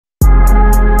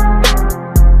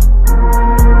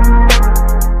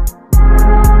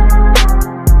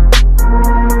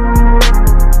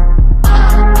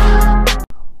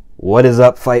What is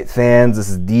up, fight fans? This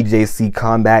is DJC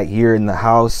Combat here in the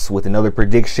house with another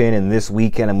prediction, and this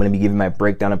weekend I'm going to be giving my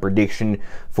breakdown and prediction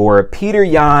for Petr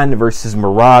Yan versus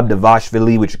Merab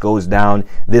Dvalishvili, which goes down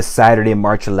this Saturday,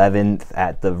 March 11th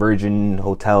at the Virgin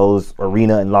Hotels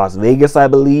Arena in Las Vegas, I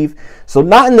believe. So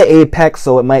not in the Apex,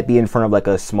 so it might be in front of like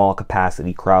a small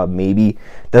capacity crowd maybe.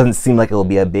 Doesn't seem like it'll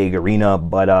be a big arena,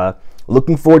 but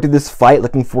looking forward to this fight,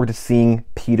 looking forward to seeing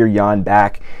Petr Yan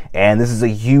back. And this is a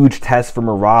huge test for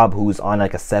Merab, who's on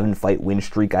like a 7-fight win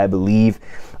streak, I believe.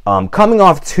 Coming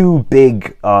off two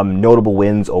big notable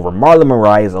wins over Marlon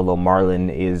Moraes, although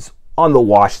Marlon is on the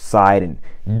washed side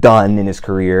and done in his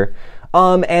career.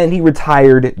 And he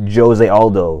retired Jose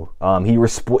Aldo.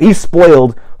 He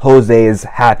spoiled Jose's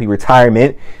happy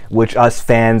retirement, which us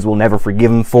fans will never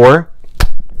forgive him for.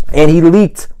 And he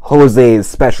leaked Jose's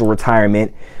special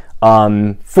retirement,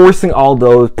 forcing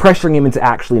Aldo, pressuring him into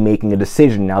actually making a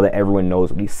decision now that everyone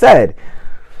knows what he said,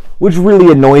 which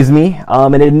really annoys me.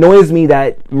 And it annoys me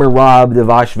that Merab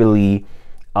Dvalishvili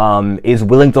is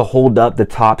willing to hold up the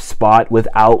top spot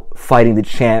without fighting the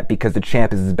champ because the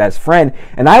champ is his best friend.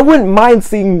 And I wouldn't mind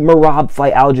seeing Merab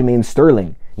fight Aljamain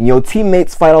Sterling. You know,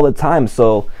 teammates fight all the time,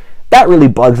 so that really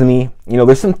bugs me. You know,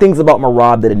 there's some things about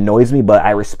Merab that annoys me, but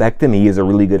I respect him. He is a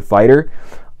really good fighter.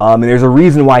 And there's a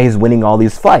reason why he's winning all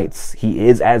these fights. He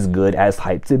is as good as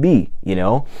hyped to be, you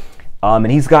know? And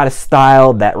he's got a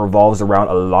style that revolves around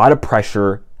a lot of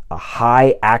pressure, a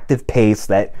high active pace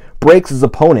that breaks his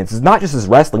opponents. It's not just his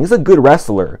wrestling. He's a good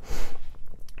wrestler.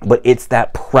 But it's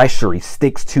that pressure. He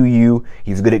sticks to you.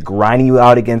 He's good at grinding you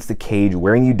out against the cage,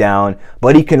 wearing you down.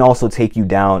 But he can also take you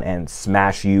down and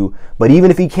smash you. But even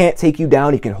if he can't take you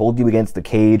down, he can hold you against the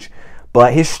cage.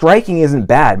 But his striking isn't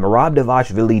bad. Merab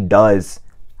Dvalishvili does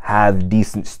have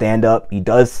decent stand-up. He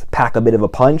does pack a bit of a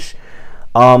punch,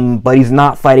 but he's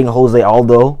not fighting Jose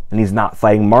Aldo, and he's not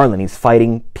fighting Marlon. He's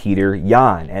fighting Petr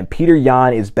Yan, and Petr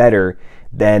Yan is better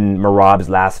than Merab's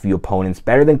last few opponents,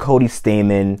 better than Cody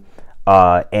Stamann,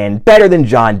 and better than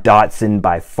John Dodson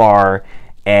by far,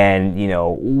 and, you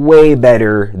know, way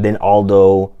better than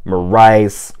Aldo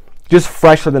Moraes, just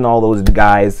fresher than all those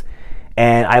guys.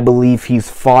 And I believe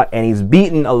he's fought and he's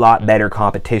beaten a lot better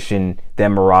competition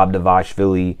than Merab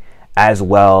Dvalishvili as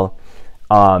well.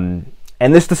 And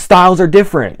the styles are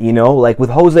different, you know, like with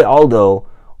Jose Aldo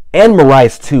and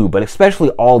Moraes too, but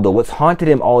especially Aldo, what's haunted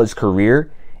him all his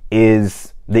career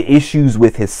is the issues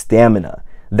with his stamina.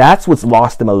 That's what's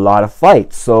lost him a lot of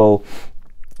fights. So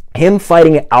him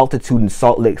fighting at altitude in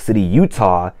Salt Lake City,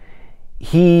 Utah,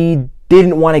 he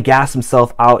didn't want to gas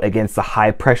himself out against a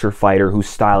high-pressure fighter whose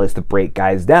style is to break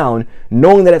guys down,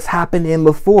 knowing that it's happened to him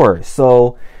before.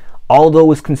 So Aldo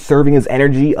was conserving his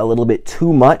energy a little bit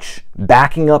too much,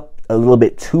 backing up a little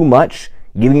bit too much,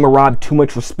 giving Merab too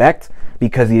much respect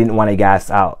because he didn't want to gas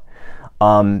out.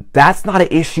 That's not an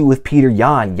issue with Petr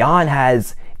Yan. Yan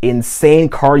has insane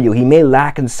cardio. He may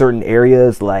lack in certain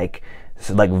areas like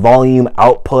volume,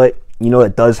 output. You know,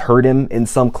 it does hurt him in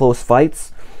some close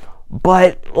fights.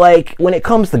 But, like, when it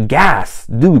comes to gas,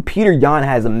 dude, Petr Yan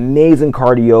has amazing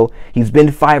cardio. He's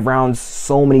been 5 rounds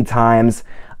so many times.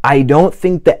 I don't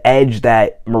think the edge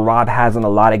that Merab has on a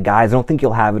lot of guys, I don't think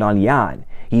he'll have it on Yan.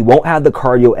 He won't have the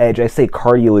cardio edge. I say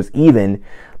cardio is even,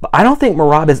 but I don't think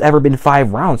Merab has ever been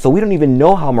 5 rounds, so we don't even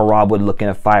know how Merab would look in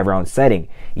a 5-round setting.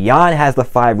 Yan has the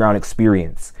 5-round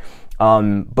experience.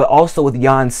 But also with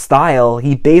Yan's style,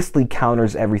 he basically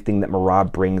counters everything that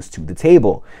Merab brings to the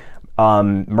table.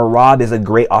 Merab is a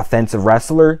great offensive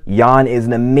wrestler. Yan is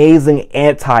an amazing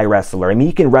anti-wrestler. I mean,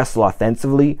 he can wrestle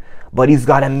offensively, but he's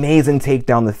got amazing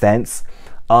takedown defense.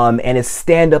 And his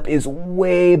stand-up is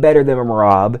way better than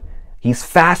Merab. He's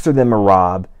faster than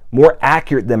Merab, more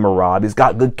accurate than Merab. He's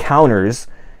got good counters.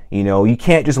 You know, you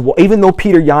can't just, even though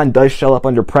Petr Yan does shell up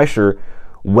under pressure,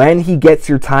 when he gets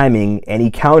your timing and he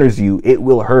counters you, it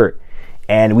will hurt.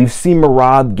 And we've seen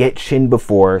Merab get chinned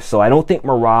before, so I don't think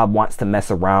Merab wants to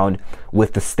mess around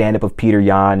with the stand-up of Petr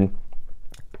Yan.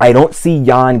 I don't see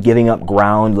Yan giving up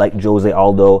ground like Jose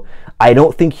Aldo. I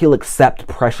don't think he'll accept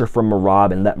pressure from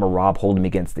Merab and let Merab hold him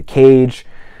against the cage.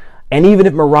 And even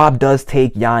if Merab does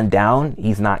take Yan down,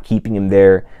 he's not keeping him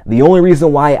there. The only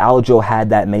reason why Aljo had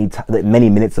that many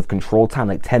minutes of control time,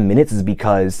 like 10 minutes, is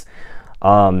because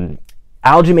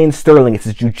Aljamain Sterling, it's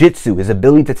his jiu-jitsu, his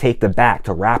ability to take the back,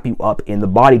 to wrap you up in the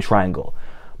body triangle.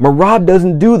 Merab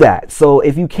doesn't do that. So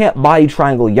if you can't body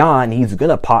triangle Yan, he's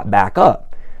going to pop back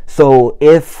up. So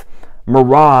if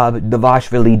Merab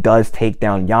Dvalishvili does take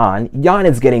down Yan, Yan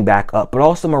is getting back up. But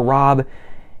also Merab,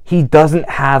 he doesn't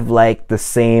have like the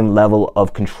same level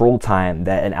of control time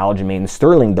that an Aljamain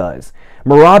Sterling does.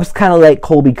 Merab's kind of like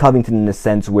Colby Covington in the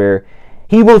sense where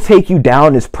he will take you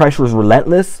down, his pressure is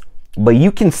relentless, But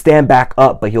you can stand back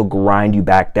up, but he'll grind you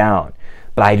back down.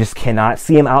 But I just cannot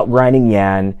see him out-grinding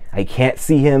Yan. I can't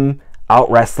see him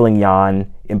out-wrestling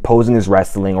Yan, imposing his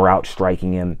wrestling or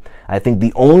out-striking him. I think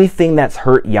the only thing that's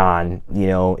hurt Yan, you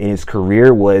know, in his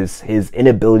career was his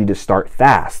inability to start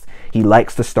fast. He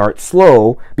likes to start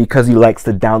slow because he likes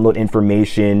to download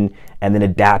information and then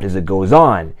adapt as it goes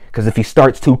on. Because if he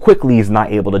starts too quickly, he's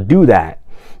not able to do that.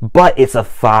 But it's a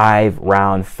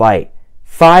 5-round fight.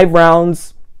 5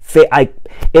 rounds.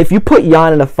 If you put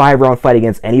Yan in a 5-round fight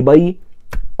against anybody,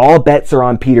 all bets are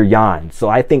on Petr Yan. So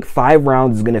I think 5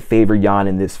 rounds is going to favor Yan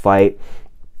in this fight.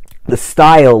 The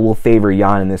style will favor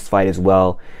Yan in this fight as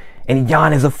well. And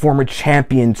Yan is a former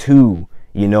champion too,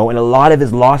 you know, and a lot of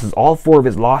his losses, all 4 of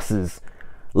his losses,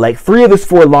 like 3 of his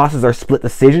 4 losses are split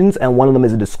decisions and 1 of them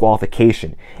is a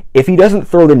disqualification. If he doesn't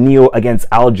throw the knee against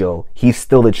Aljo, he's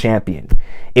still the champion.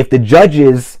 If the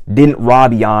judges didn't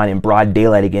rob Yan in broad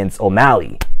daylight against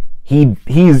O'Malley,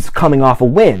 he's coming off a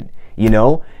win, you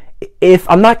know. If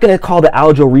I'm not going to call the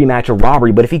Aljo rematch a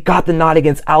robbery, but if he got the nod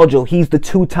against Aljo, he's the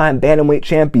 2-time bantamweight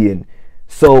champion.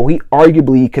 So he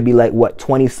arguably could be like, what,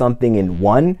 20-something and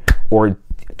 1 or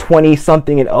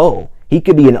 20-something and 0. He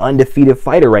could be an undefeated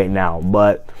fighter right now.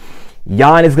 But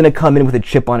Yan is going to come in with a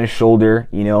chip on his shoulder,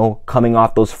 you know, coming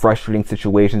off those frustrating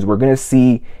situations. We're going to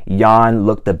see Yan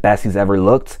look the best he's ever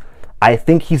looked. I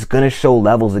think he's going to show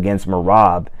levels against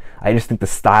Merab. I just think the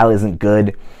style isn't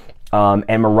good. And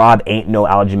Merab ain't no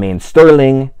Aljamain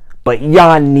Sterling, but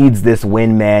Yan needs this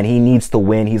win, man. He needs to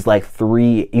win. He's like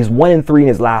 1-3 in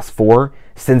his last 4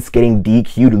 since getting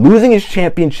DQ'd, losing his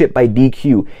championship by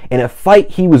DQ in a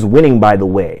fight he was winning, by the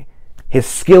way. His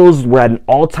skills were at an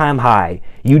all-time high.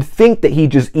 You'd think that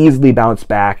he'd just easily bounce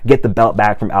back, get the belt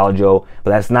back from Aljo,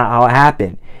 but that's not how it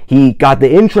happened. He got the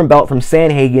interim belt from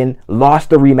Sanhagen, lost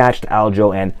the rematch to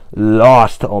Aljo, and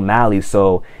lost to O'Malley.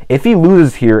 So if he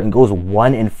loses here and goes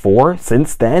 1-4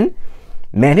 since then,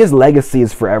 man, his legacy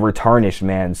is forever tarnished,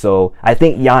 man. So I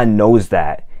think Yan knows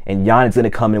that. And Yan is going to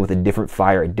come in with a different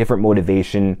fire, a different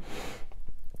motivation.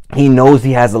 He knows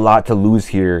he has a lot to lose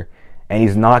here. And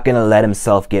he's not going to let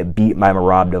himself get beat by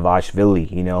Merab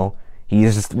Dvalishvili, you know.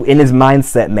 He's just in his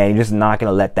mindset, man. He's just not going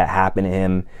to let that happen to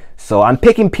him. So I'm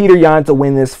picking Petr Yan to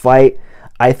win this fight.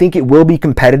 I think it will be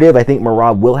competitive. I think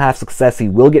Merab will have success. He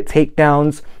will get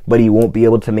takedowns, but he won't be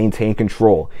able to maintain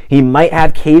control. He might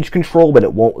have cage control, but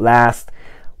it won't last.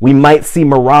 We might see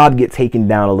Merab get taken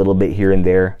down a little bit here and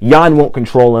there. Yan won't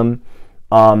control him.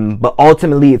 But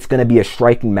ultimately, it's going to be a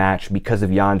striking match because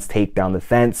of Yan's takedown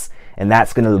defense. And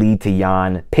that's going to lead to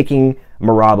Yan picking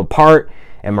Merab apart.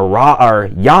 And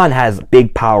Yan has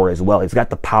big power as well. He's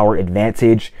got the power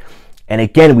advantage. And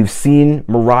again, we've seen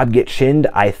Merab get chinned.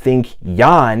 I think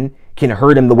Yan can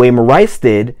hurt him the way Maurice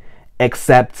did,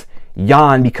 except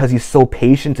Yan, because he's so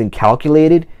patient and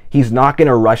calculated, he's not going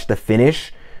to rush the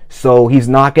finish. So he's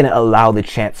not going to allow the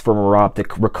chance for Merab to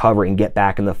recover and get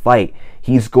back in the fight.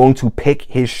 He's going to pick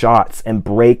his shots and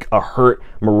break a hurt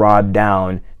Merab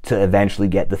down to eventually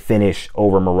get the finish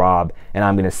over Merab. And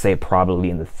I'm going to say probably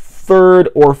in the 3rd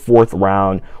or 4th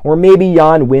round, or maybe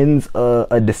Yan wins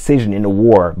a decision in a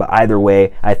war. But either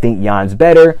way, I think Yan's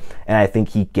better, and I think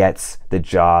he gets the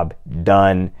job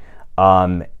done.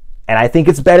 And I think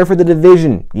it's better for the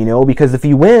division, you know, because if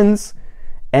he wins,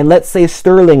 and let's say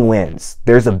Sterling wins,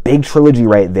 there's a big trilogy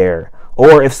right there.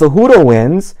 Or if Cejudo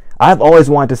wins, I've always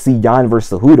wanted to see Yan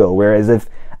versus Cejudo, whereas if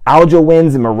Aljo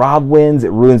wins and Merab wins,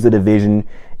 it ruins the division.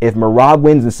 If Merab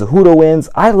wins and Cejudo wins,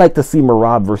 I'd like to see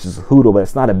Merab versus Cejudo, but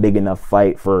it's not a big enough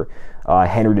fight for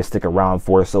Henry to stick around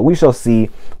for. So we shall see.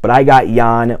 But I got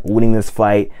Yan winning this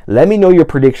fight. Let me know your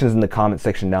predictions in the comment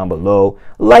section down below.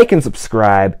 Like and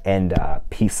subscribe, and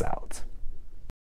peace out.